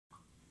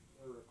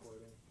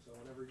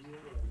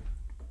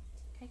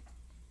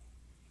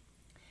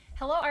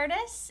Hello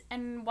artists,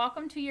 and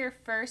welcome to your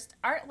first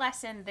art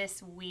lesson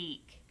this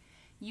week.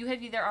 You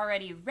have either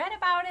already read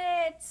about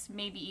it,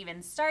 maybe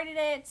even started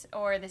it,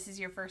 or this is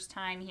your first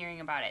time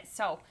hearing about it.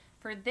 So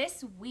for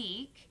this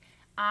week,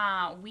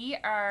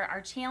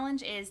 our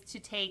challenge is to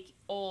take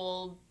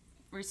old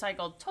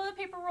recycled toilet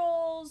paper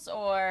rolls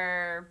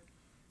or,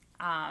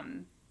 oh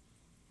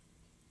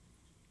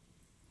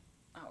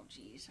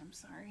geez, I'm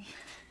sorry.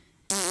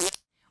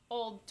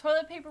 Old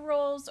toilet paper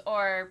rolls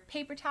or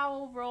paper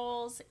towel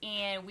rolls,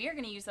 and we are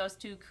going to use those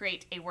to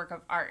create a work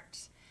of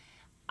art.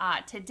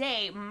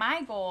 Today,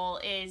 my goal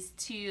is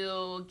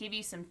to give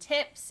you some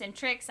tips and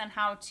tricks on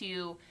how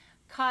to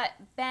cut,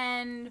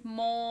 bend,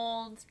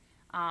 mold,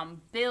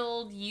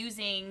 build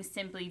using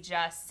simply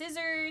just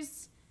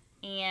scissors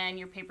and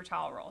your paper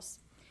towel rolls.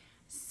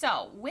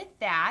 So with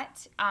that,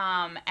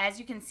 as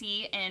you can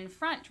see in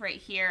front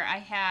right here, I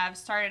have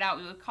started out,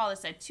 we would call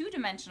this a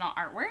two-dimensional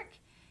artwork.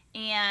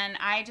 And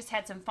I just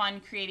had some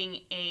fun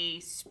creating a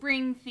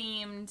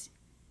spring-themed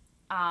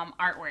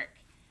artwork.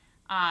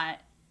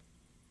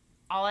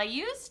 All I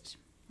used,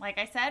 like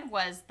I said,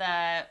 was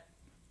the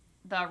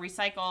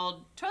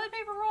recycled toilet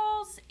paper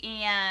rolls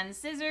and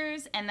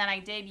scissors, and then I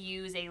did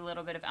use a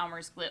little bit of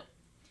Elmer's glue.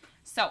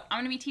 So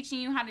I'm going to be teaching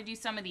you how to do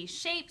some of these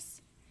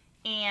shapes,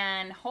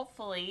 and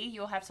hopefully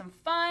you'll have some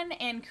fun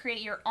and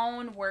create your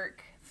own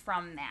work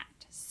from that.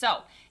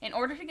 So in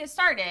order to get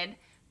started,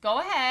 go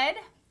ahead,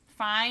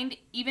 find,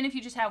 even if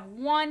you just have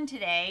one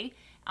today,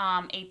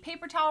 a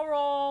paper towel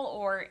roll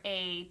or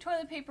a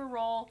toilet paper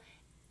roll,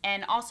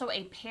 and also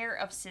a pair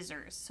of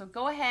scissors. So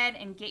go ahead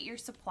and get your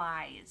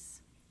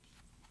supplies.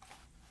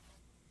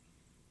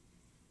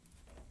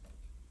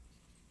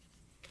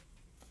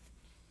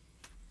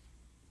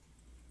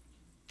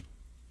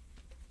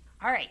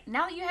 All right,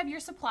 now that you have your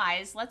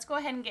supplies, let's go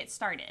ahead and get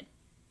started.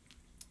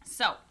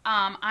 So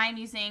I'm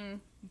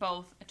using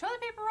both a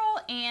toilet paper roll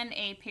and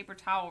a paper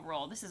towel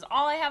roll. This is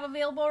all I have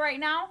available right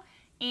now,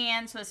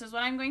 and so this is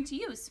what I'm going to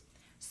use.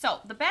 So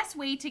the best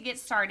way to get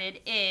started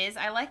is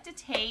I like to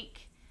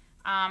take,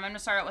 I'm going to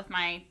start out with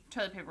my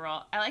toilet paper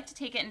roll. I like to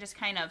take it and just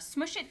kind of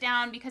smush it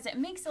down because it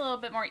makes it a little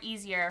bit more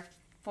easier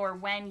for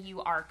when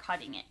you are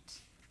cutting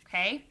it.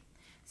 Okay,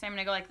 so I'm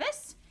going to go like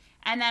this,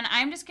 and then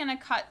I'm just going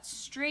to cut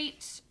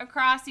straight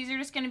across. These are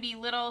just going to be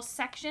little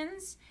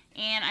sections,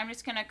 and I'm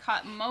just going to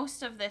cut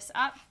most of this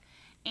up,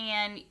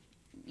 and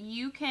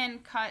you can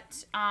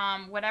cut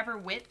whatever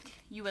width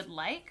you would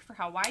like for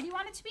how wide you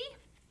want it to be.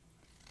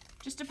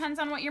 Just depends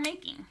on what you're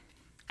making.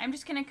 I'm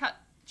just going to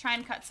try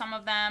and cut some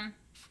of them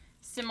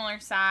similar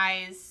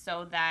size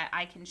so that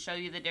I can show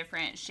you the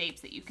different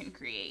shapes that you can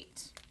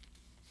create.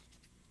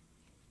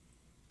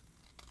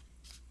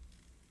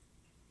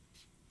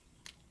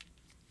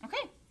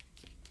 Okay.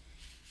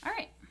 All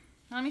right.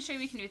 Now let me show you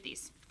what you can do with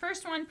these.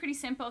 First one, pretty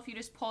simple. If you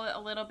just pull it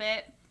a little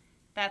bit,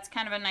 that's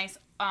kind of a nice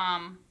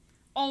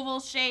oval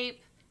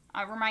shape.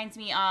 Reminds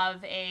me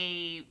of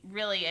a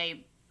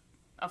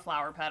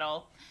flower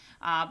petal,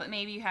 but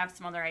maybe you have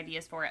some other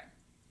ideas for it.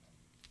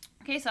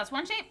 Okay, so that's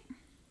one shape.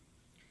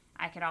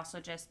 I could also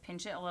just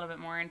pinch it a little bit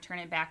more and turn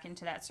it back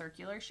into that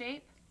circular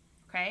shape.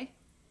 Okay,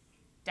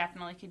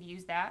 definitely could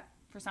use that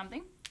for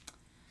something.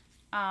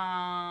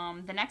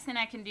 The next thing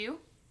I can do,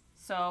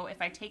 so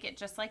if I take it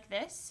just like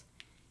this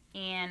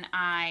and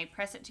I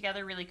press it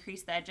together, really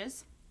crease the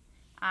edges,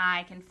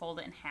 I can fold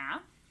it in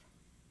half,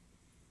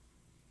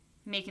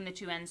 making the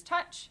two ends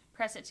touch,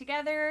 press it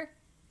together,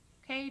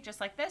 okay,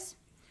 just like this.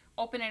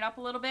 Open it up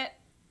a little bit.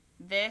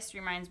 This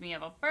reminds me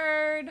of a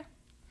bird.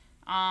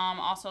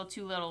 Also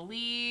two little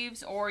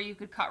leaves, or you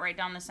could cut right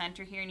down the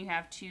center here and you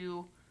have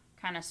two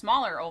kind of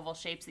smaller oval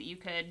shapes that you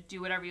could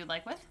do whatever you'd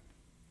like with.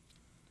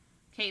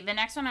 Okay, the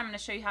next one I'm going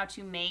to show you how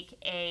to make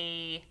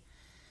a,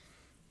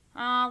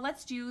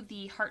 let's do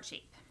the heart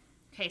shape.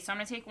 Okay, so I'm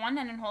going to take one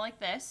end and hold like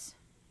this.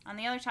 On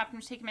the other top, I'm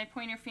just taking my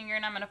pointer finger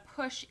and I'm going to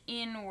push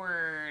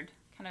inward,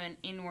 kind of an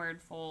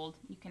inward fold.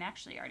 You can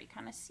actually already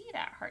kind of see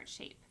that heart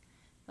shape,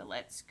 but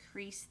let's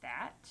crease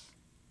that.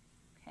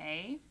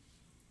 Okay.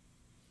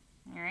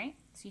 All right,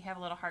 so you have a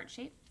little heart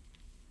shape.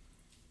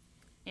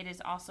 It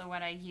is also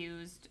what I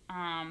used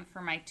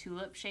for my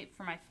tulip shape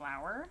for my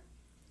flower.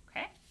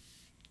 Okay.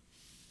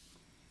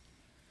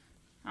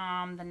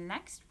 The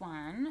next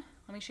one,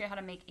 let me show you how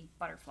to make a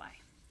butterfly.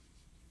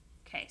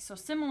 Okay, so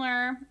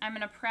similar, I'm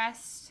going to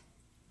press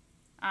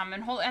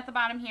and hold it at the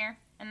bottom here,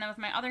 and then with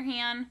my other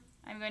hand,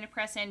 I'm going to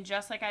press in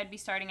just like I'd be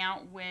starting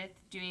out with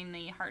doing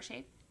the heart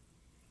shape.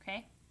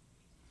 Okay.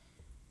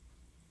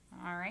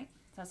 All right,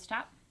 so that's the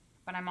top.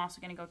 But I'm also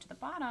going to go to the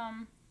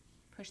bottom,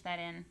 push that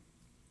in,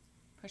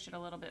 push it a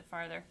little bit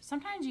farther.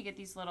 Sometimes you get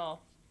these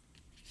little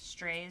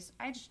strays.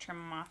 I just trim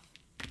them off.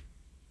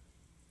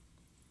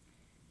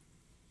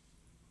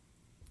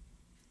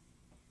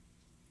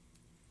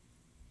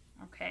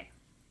 Okay.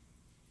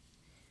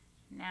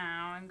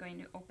 Now I'm going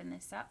to open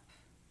this up.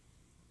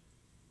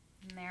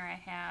 And there I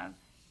have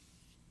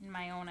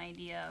my own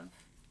idea of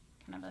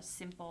kind of a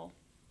simple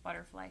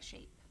butterfly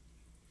shape.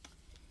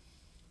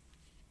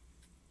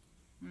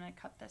 I'm going to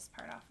cut this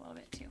part off a little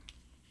bit too.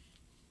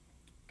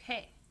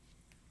 Okay.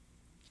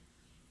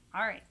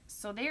 All right,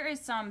 so there is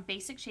some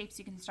basic shapes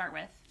you can start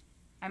with.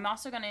 I'm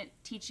also going to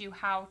teach you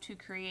how to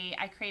create,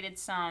 I created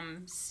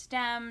some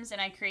stems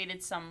and I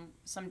created some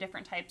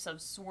different types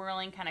of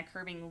swirling kind of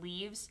curving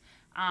leaves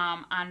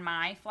on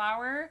my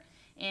flower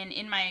and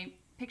in my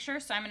picture.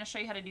 So I'm going to show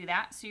you how to do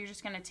that. So you're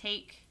just going to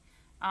take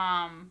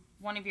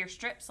one of your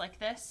strips like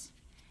this,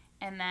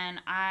 and then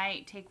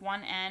I take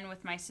one end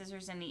with my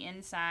scissors in the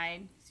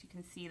inside, so you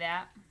can see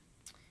that,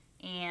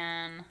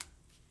 and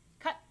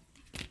cut,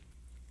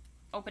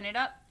 open it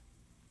up,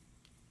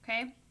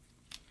 okay?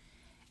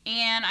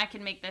 And I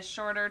can make this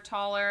shorter,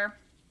 taller,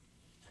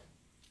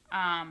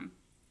 and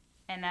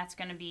that's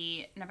going to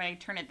be, and if I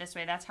turn it this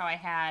way, that's how I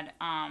had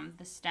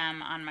the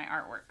stem on my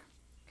artwork,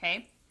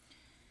 okay?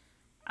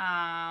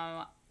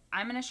 I'm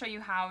going to show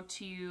you how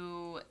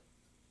to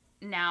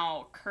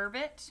now curve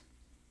it.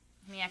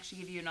 Let me actually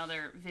give you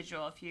another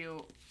visual if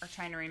you are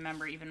trying to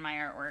remember even my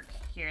artwork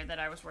here that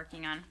I was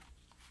working on.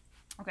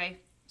 Okay,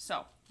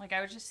 so like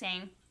I was just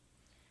saying,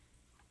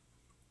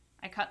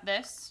 I cut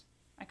this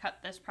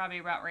probably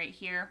about right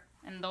here,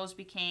 and those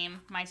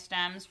became my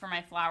stems for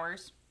my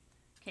flowers.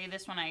 Okay,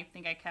 this one I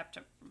think I kept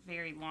a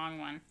very long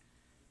one.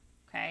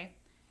 Okay,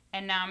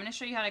 and now I'm going to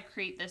show you how to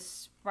create this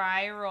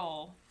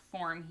spiral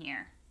form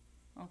here.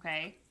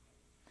 Okay.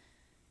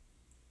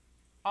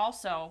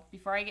 Also,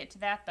 before I get to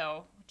that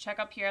though, check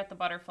up here at the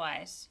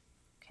butterflies.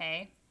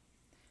 Okay,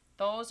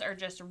 those are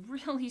just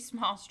really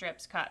small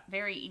strips cut,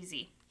 very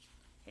easy.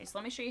 Okay, so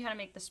let me show you how to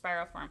make the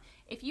spiral form.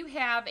 If you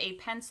have a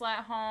pencil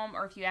at home,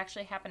 or if you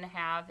actually happen to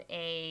have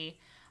a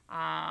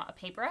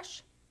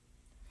paintbrush,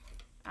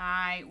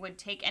 I would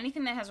take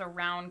anything that has a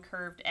round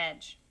curved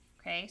edge.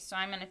 Okay, so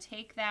I'm going to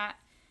take that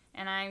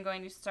and I'm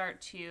going to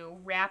start to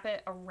wrap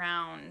it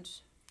around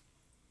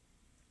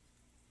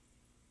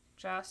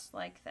just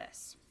like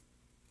this.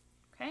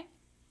 Okay?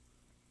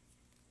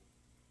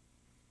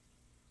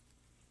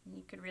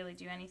 You could really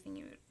do anything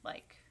you would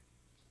like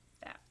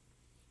that.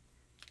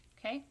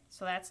 Okay,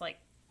 so that's like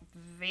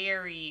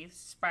very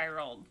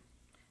spiraled.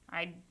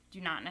 I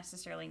do not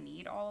necessarily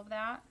need all of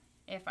that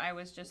if I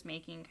was just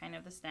making kind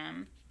of the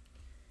stem.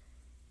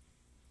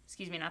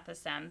 Excuse me, not the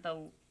stem,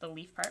 the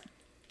leaf part.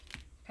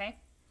 Okay,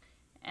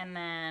 and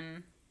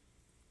then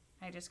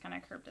I just kind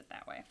of curved it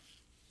that way.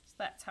 So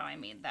that's how I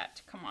made that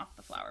to come off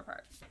the flower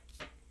part.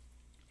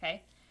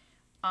 Okay,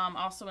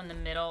 also in the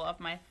middle of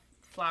my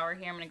flower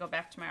here, I'm going to go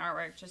back to my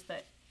artwork just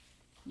that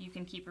you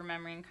can keep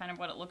remembering kind of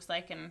what it looks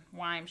like and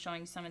why I'm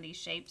showing some of these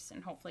shapes,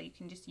 and hopefully you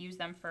can just use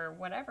them for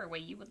whatever way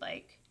you would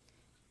like.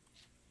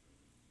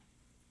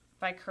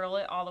 If I curl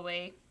it all the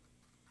way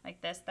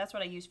like this, that's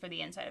what I use for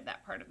the inside of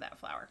that part of that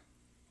flower.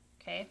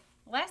 Okay,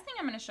 the last thing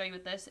I'm going to show you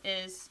with this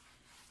is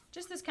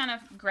just this kind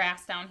of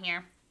grass down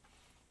here.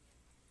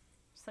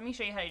 So let me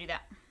show you how to do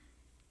that.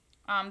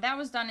 That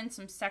was done in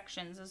some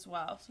sections as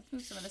well, so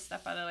move some of this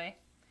stuff out of the way.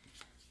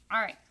 All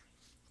right.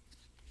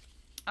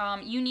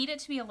 You need it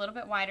to be a little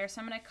bit wider,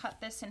 so I'm going to cut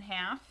this in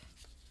half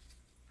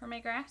for my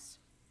grass.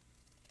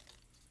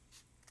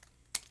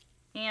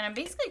 And I'm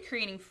basically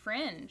creating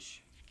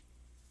fringe.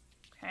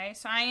 Okay,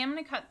 so I am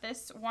going to cut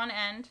this one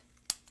end.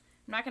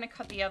 I'm not going to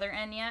cut the other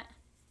end yet.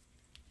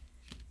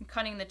 I'm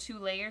cutting the 2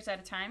 layers at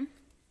a time.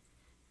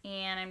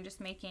 And I'm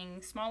just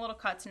making small little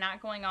cuts,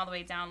 not going all the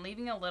way down,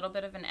 leaving a little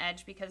bit of an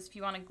edge, because if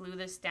you want to glue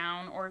this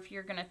down or if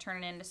you're going to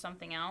turn it into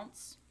something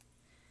else,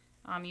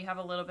 you have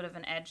a little bit of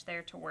an edge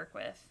there to work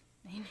with.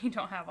 And you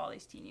don't have all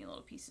these teeny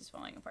little pieces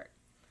falling apart.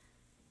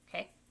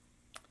 Okay.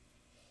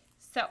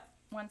 So,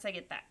 once I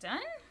get that done,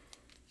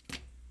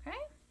 okay,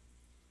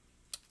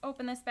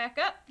 open this back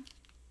up.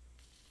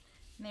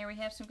 And there we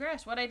have some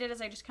grass. What I did is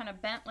I just kind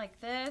of bent like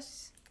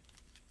this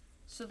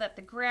so that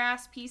the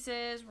grass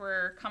pieces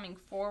were coming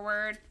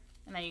forward,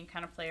 and then you can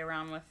kind of play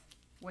around with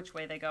which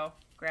way they go.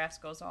 Grass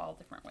goes all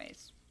different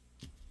ways.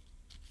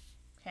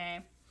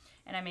 Okay.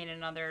 And I made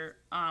another,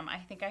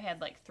 I think I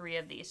had like 3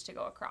 of these to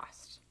go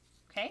across.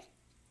 Okay,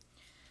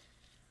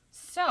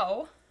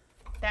 so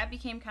that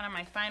became kind of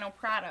my final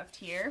product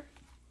here.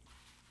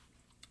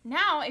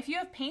 Now, if you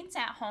have paints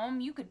at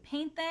home, you could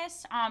paint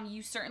this.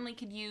 You certainly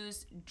could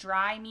use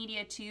dry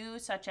media too,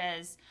 such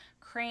as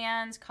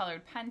crayons,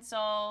 colored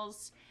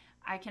pencils.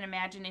 I can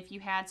imagine if you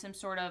had some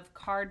sort of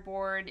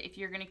cardboard, if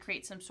you're going to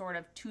create some sort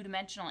of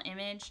 2-dimensional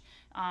image,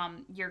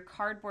 your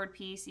cardboard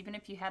piece, even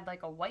if you had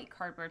like a white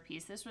cardboard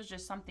piece, this was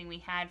just something we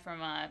had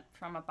from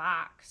a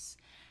box.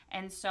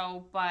 And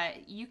so,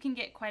 but you can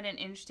get quite an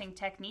interesting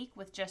technique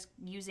with just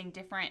using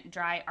different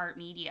dry art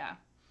media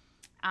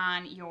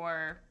on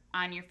your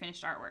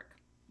finished artwork.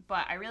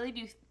 But I really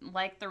do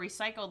like the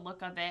recycled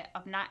look of it,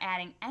 of not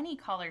adding any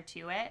color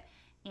to it.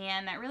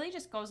 And that really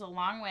just goes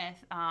along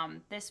with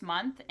this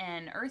month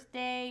and Earth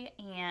Day,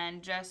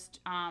 and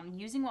just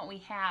using what we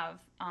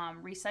have,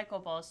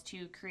 recyclables,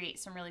 to create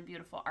some really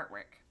beautiful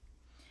artwork.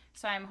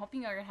 So I'm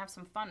hoping you're going to have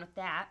some fun with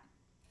that.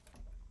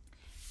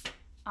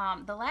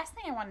 The last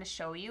thing I wanted to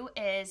show you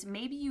is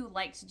maybe you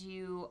like to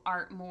do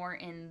art more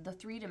in the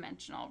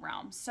 3-dimensional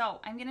realm.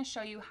 So I'm going to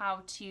show you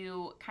how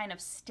to kind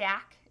of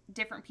stack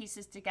different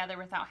pieces together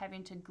without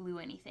having to glue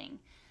anything.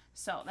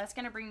 So that's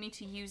going to bring me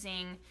to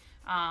using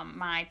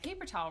my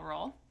paper towel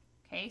roll.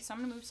 Okay, so I'm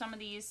going to move some of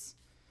these,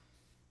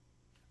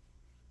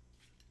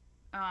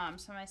 some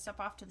of my stuff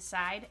off to the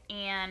side.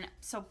 And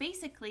so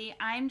basically,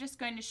 I'm just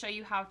going to show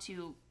you how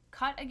to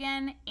cut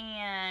again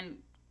and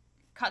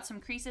cut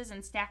some creases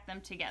and stack them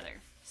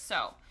together.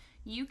 So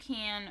you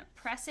can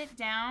press it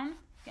down.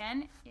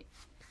 Again, it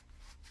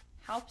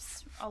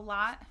helps a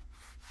lot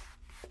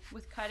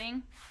with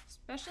cutting.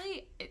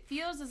 Especially, it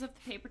feels as if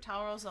the paper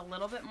towel roll is a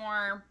little bit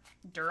more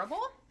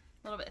durable,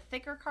 a little bit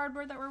thicker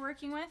cardboard that we're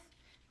working with,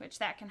 which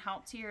that can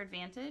help to your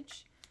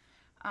advantage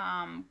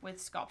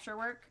with sculpture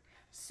work.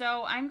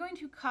 So I'm going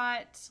to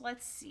cut,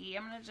 let's see,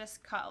 I'm going to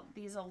just cut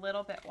these a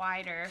little bit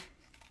wider.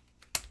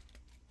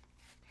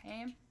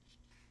 Okay.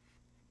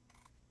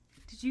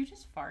 Did you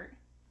just fart?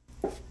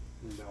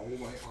 No,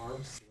 my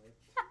arm slipped.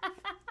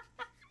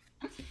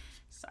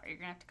 Sorry, you're going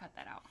to have to cut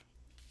that out.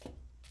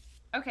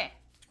 Okay.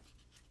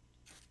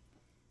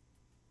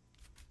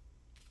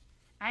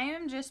 I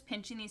am just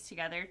pinching these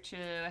together to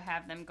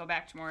have them go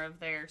back to more of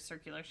their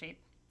circular shape.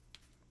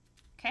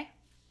 Okay.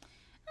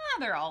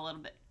 They're all a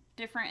little bit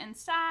different in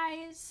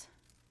size,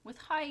 with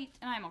height,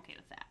 and I'm okay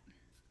with that.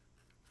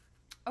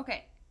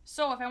 Okay,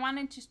 so if I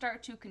wanted to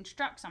start to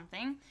construct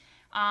something,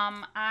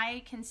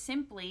 I can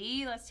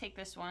simply, let's take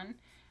this one,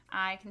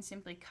 I can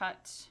simply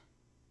cut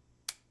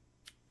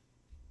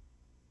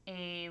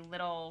a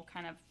little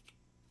kind of,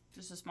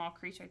 just a small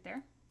crease right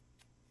there.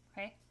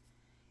 Okay.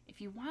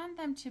 If you want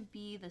them to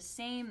be the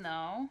same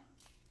though,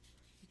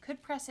 you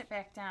could press it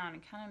back down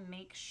and kind of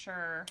make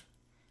sure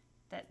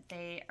that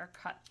they are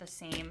cut the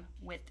same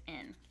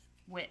within,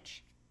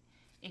 which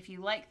if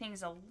you like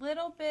things a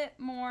little bit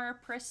more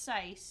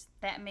precise,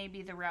 that may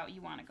be the route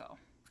you want to go.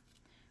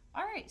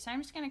 All right, so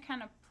I'm just going to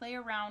kind of play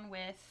around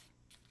with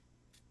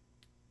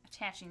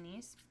attaching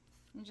these.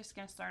 I'm just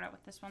going to start out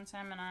with this one, so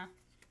I'm going to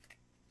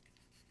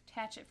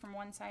attach it from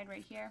one side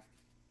right here.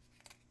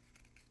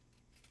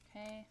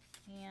 Okay,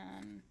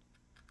 and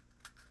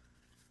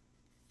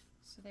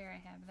so there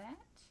I have that.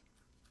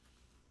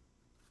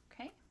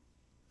 Okay.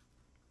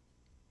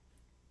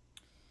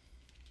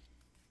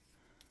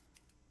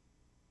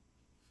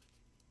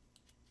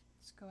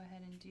 Let's go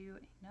ahead and do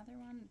another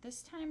one.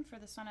 This time for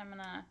this one I'm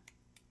gonna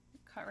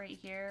cut right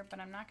here, but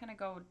I'm not gonna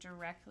go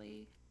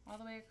directly all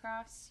the way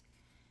across.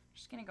 I'm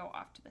just gonna go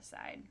off to the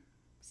side.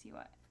 See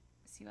what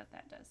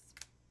that does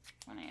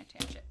when I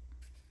attach it.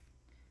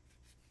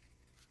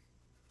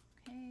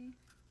 Okay.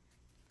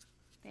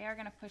 They are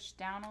going to push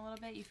down a little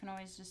bit. You can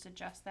always just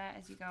adjust that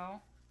as you go.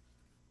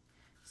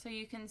 So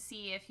you can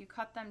see if you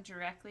cut them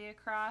directly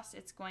across,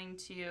 it's going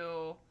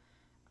to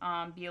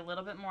be a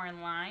little bit more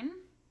in line,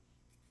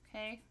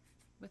 okay,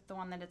 with the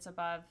one that it's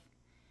above.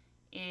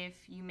 If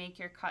you make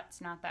your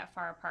cuts not that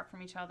far apart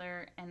from each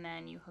other and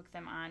then you hook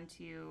them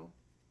onto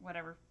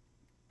whatever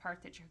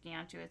part that you're hooking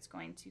onto, it's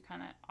going to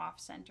kind of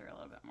off-center a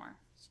little bit more.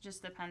 So it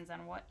just depends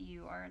on what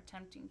you are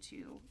attempting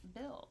to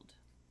build.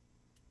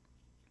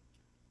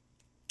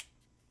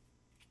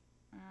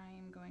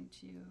 I'm going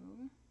to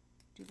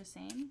do the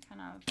same, kind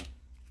of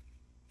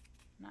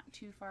not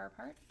too far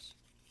apart,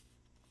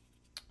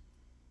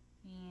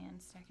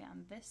 and stack it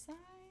on this side.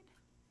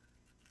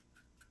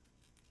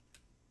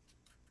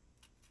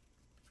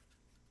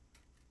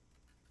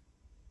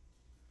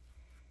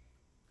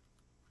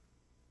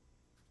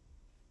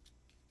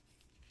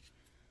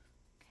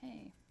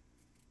 Okay,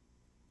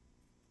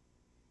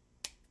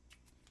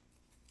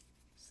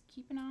 just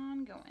keeping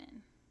on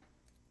going.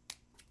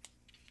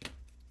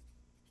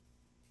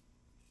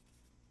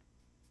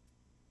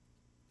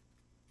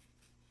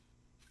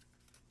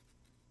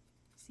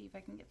 See if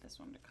I can get this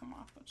one to come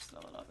off just a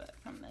little bit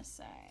from this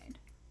side.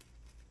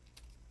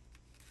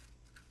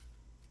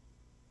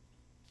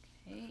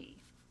 Okay.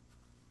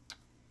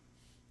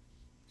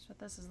 That's what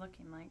this is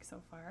looking like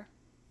so far.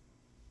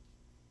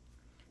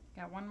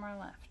 Got one more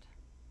left.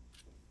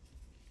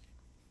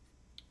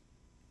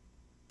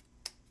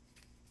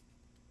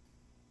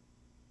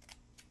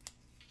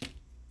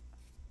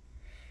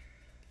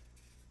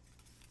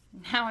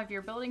 Now, if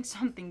you're building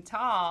something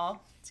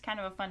tall, it's kind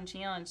of a fun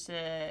challenge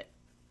to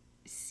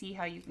see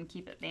how you can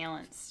keep it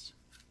balanced.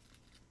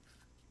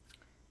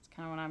 It's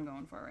kind of what I'm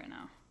going for right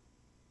now.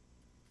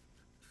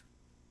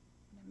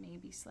 It may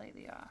be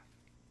slightly off.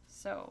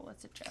 So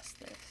let's adjust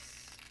this.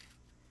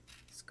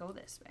 Let's go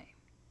this way.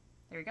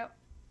 There we go.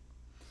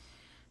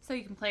 So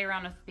you can play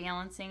around with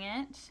balancing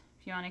it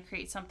if you want to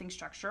create something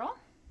structural.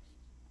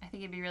 I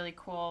think it'd be really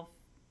cool.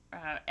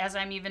 As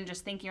I'm even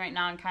just thinking right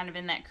now and kind of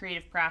in that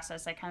creative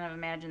process, I kind of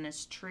imagine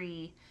this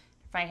tree.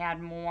 If I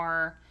had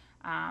more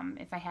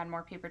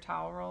paper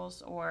towel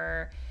rolls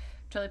or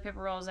toilet paper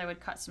rolls, I would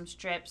cut some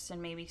strips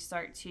and maybe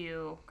start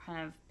to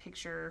kind of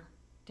picture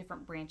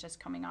different branches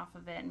coming off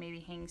of it and maybe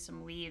hang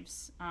some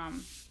leaves.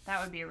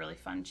 That would be a really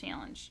fun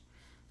challenge.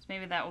 So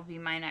maybe that will be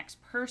my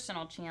next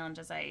personal challenge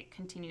as I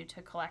continue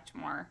to collect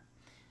more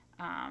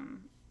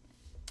cardboard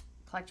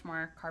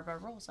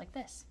rolls like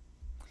this.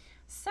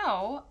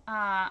 So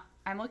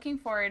I'm looking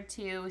forward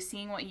to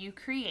seeing what you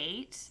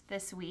create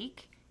this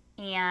week,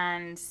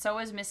 and so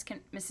is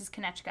Mrs.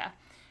 Konechka.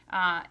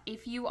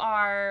 If you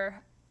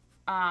are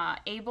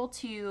able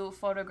to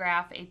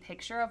photograph a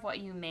picture of what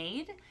you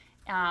made,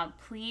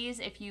 please,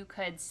 if you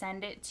could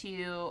send it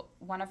to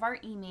one of our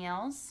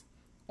emails,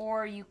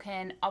 or you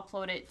can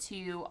upload it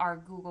to our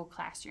Google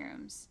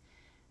Classrooms.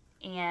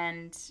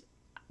 And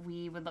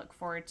we would look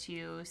forward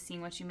to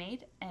seeing what you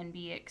made and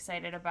be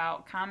excited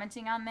about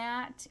commenting on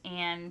that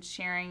and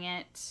sharing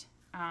it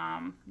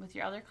with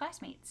your other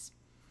classmates.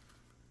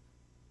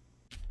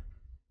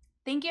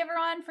 Thank you,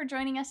 everyone, for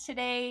joining us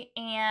today,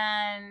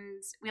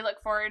 and we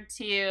look forward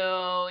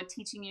to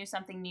teaching you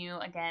something new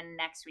again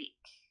next week.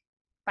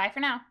 Bye for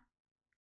now.